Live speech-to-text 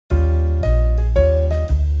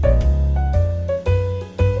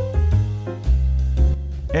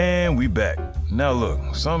we back. Now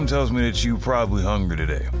look, something tells me that you probably hungry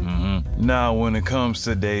today. Now when it comes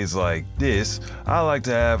to days like this, I like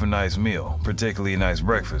to have a nice meal, particularly a nice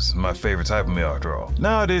breakfast, my favorite type of meal after all.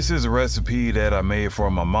 Now this is a recipe that I made for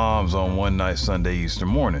my mom's on one nice Sunday Easter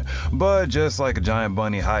morning, but just like a giant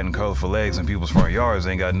bunny hiding colorful eggs in people's front yards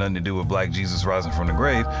ain't got nothing to do with Black Jesus rising from the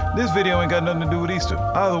grave, this video ain't got nothing to do with Easter.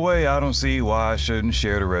 Either way, I don't see why I shouldn't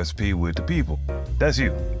share the recipe with the people. That's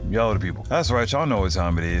you, y'all the people. That's right, y'all know what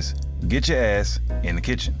time it is. Get your ass in the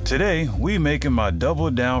kitchen. Today, we making my double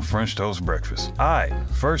down French toast breakfast. Alright,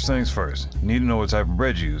 first things first, need to know what type of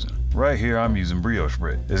bread you're using. Right here, I'm using brioche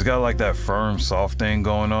bread. It's got like that firm, soft thing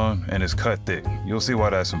going on, and it's cut thick. You'll see why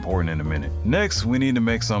that's important in a minute. Next, we need to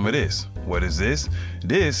make some of this. What is this?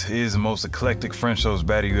 This is the most eclectic French toast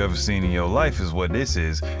batter you ever seen in your life is what this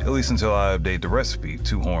is, at least until I update the recipe,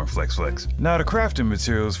 2 horn flex flex. Now the crafting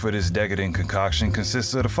materials for this decadent concoction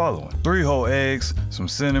consists of the following. 3 whole eggs, some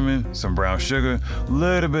cinnamon, some brown sugar,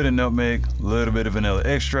 little bit of nutmeg, little bit of vanilla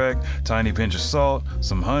extract, tiny pinch of salt,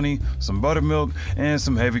 some honey, some buttermilk, and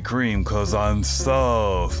some heavy cream cause I'm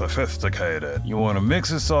so sophisticated. You want to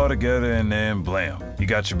mix this all together and then blam, you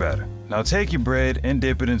got your batter. Now take your bread and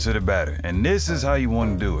dip it into the batter, and this is how you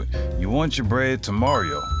want to do it. You want your bread to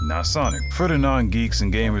Mario, not Sonic. For the non-geeks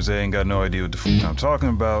and gamers that ain't got no idea what the f I'm talking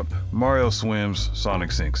about, Mario swims,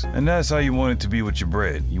 Sonic sinks. And that's how you want it to be with your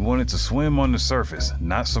bread. You want it to swim on the surface,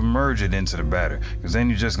 not submerge it into the batter, because then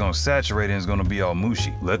you're just going to saturate it and it's going to be all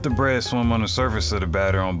mushy. Let the bread swim on the surface of the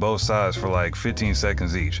batter on both sides for like 15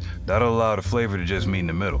 seconds each. That'll allow the flavor to just meet in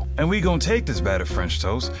the middle. And we going to take this batter French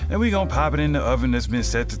toast, and we going to pop it in the oven that's been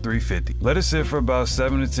set to 350. Let it sit for about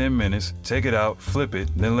 7 to 10 minutes, take it out, flip it,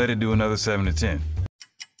 then let it do another 7 to 10.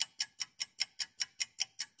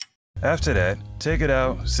 After that, take it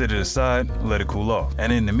out, sit it aside, let it cool off.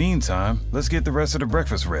 And in the meantime, let's get the rest of the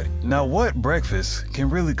breakfast ready. Now what breakfast can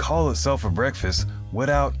really call itself a breakfast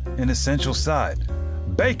without an essential side?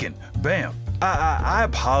 Bacon, bam. I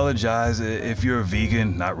apologize if you're a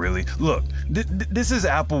vegan, not really. Look, this is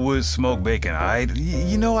Applewood smoked bacon, alright?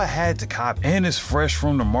 You know I had to cop, and it's fresh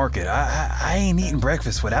from the market. I ain't eating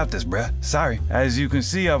breakfast without this, bruh. Sorry. As you can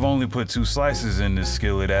see, I've only put 2 slices in this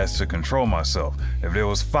skillet as to control myself. If there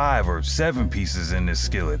was 5 or 7 pieces in this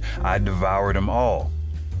skillet, I'd devour them all.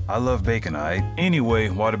 I love bacon, alright? Anyway,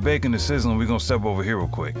 while the bacon is sizzling, we're gonna step over here real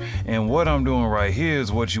quick. And what I'm doing right here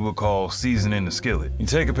is what you would call seasoning the skillet. You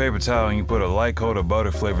take a paper towel and you put a light coat of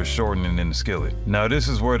butter flavored shortening in the skillet. Now this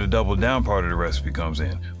is where the double down part of the recipe comes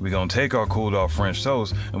in. We're gonna take our cooled off French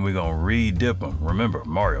toast and we're gonna re-dip them. Remember,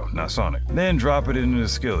 Mario, not Sonic. Then drop it into the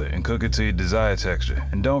skillet and cook it to your desired texture.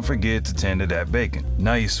 And don't forget to tend to that bacon.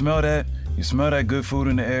 Now you smell that? You smell that good food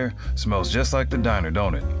in the air? Smells just like the diner,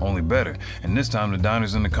 don't it? Only better. And this time the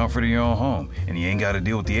diner's in the comfort of your own home, and you ain't got to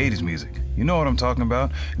deal with the 80s music. You know what I'm talking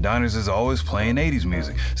about. Diners is always playing 80s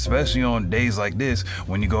music, especially on days like this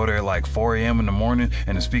when you go there like 4 a.m. in the morning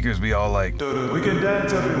and the speakers be all like, "We can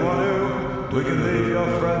dance if we want to, we can leave your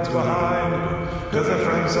friends behind, cause their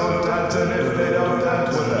friends don't dance, and if they don't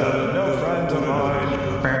dance, well they're no friends of mine."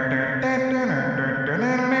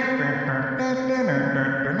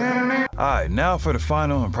 Alright, now for the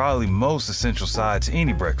final and probably most essential side to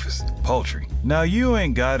any breakfast, poultry. Now you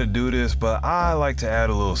ain't gotta do this, but I like to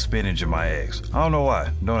add a little spinach in my eggs. I don't know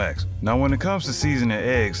why, don't ask. Now when it comes to seasoning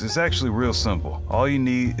eggs, it's actually real simple. All you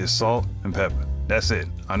need is salt and pepper. That's it.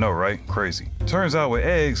 I know, right? Crazy. Turns out with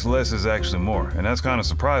eggs, less is actually more, and that's kind of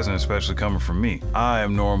surprising, especially coming from me. I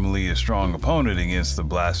am normally a strong opponent against the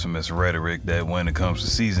blasphemous rhetoric that when it comes to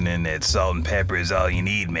seasoning, that salt and pepper is all you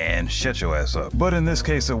need, man. Shut your ass up. But in this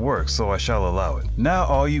case, it works, so I shall allow it. Now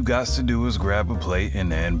all you got to do is grab a plate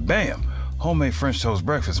and then bam! Homemade French toast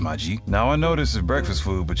breakfast, my G. Now I know this is breakfast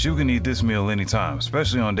food, but you can eat this meal anytime,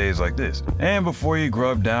 especially on days like this. And before you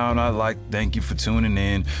grub down, I'd like to thank you for tuning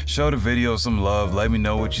in. Show the video some love, let me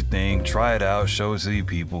know what you think, try it out, show it to you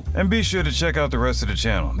people. And be sure to check out the rest of the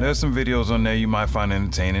channel. There's some videos on there you might find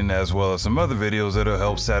entertaining, as well as some other videos that'll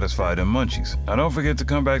help satisfy them munchies. Now don't forget to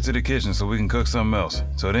come back to the kitchen so we can cook something else.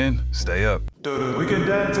 Till then, stay up. We can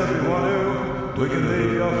dance if we want to, we can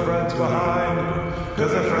leave your friends behind,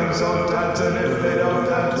 cause their friends don't dance, and if they don't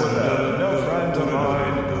dance, well they're no friends of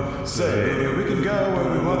mine. Say